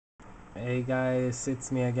Hey guys,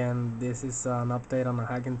 it's me again. This is an update on the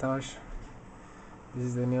Hackintosh. This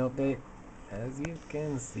is the new update. As you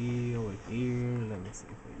can see over here, let me see.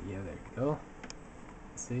 Yeah, there you go.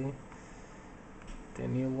 See the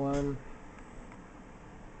new one.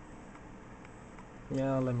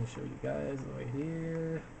 Yeah, let me show you guys over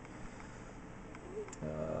here.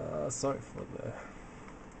 Sorry for the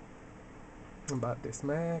about this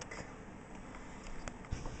Mac.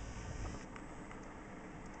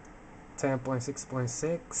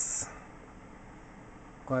 10.6.6.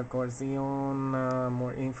 Quad-core Xeon.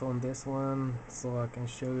 More info on this one, so I can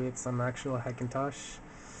show you it's an actual Hackintosh.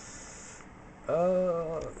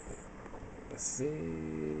 Let's see,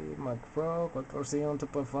 Mac Pro, Quad-core Xeon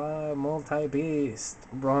 2.5, multi-beast,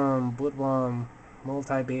 ROM, boot ROM,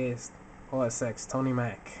 multi-beast, OS X, Tony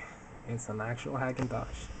Mac. It's an actual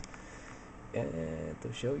Hackintosh. And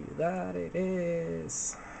to show you that it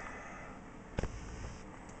is,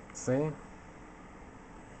 see,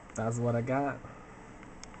 that's what I got.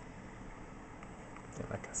 And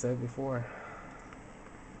like I said before,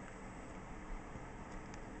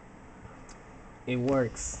 it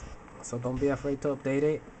works. So don't be afraid to update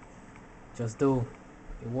it. Just do.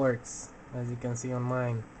 It works, as you can see on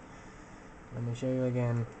mine. Let me show you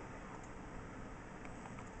again.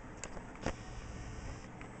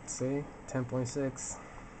 See, 10.6.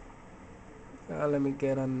 Let me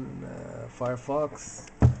get on Firefox.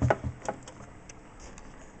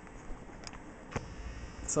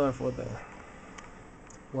 Sorry for the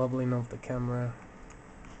wobbling of the camera.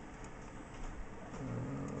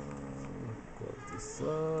 Close this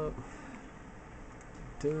up.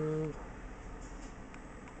 Do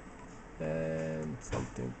and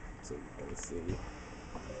something so you can see.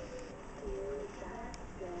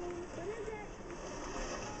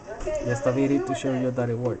 Just a video to show you that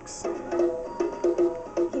it works.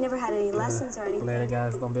 He never had any lessons or anything. Later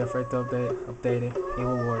guys, don't be afraid to update it. It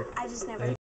will work. I just never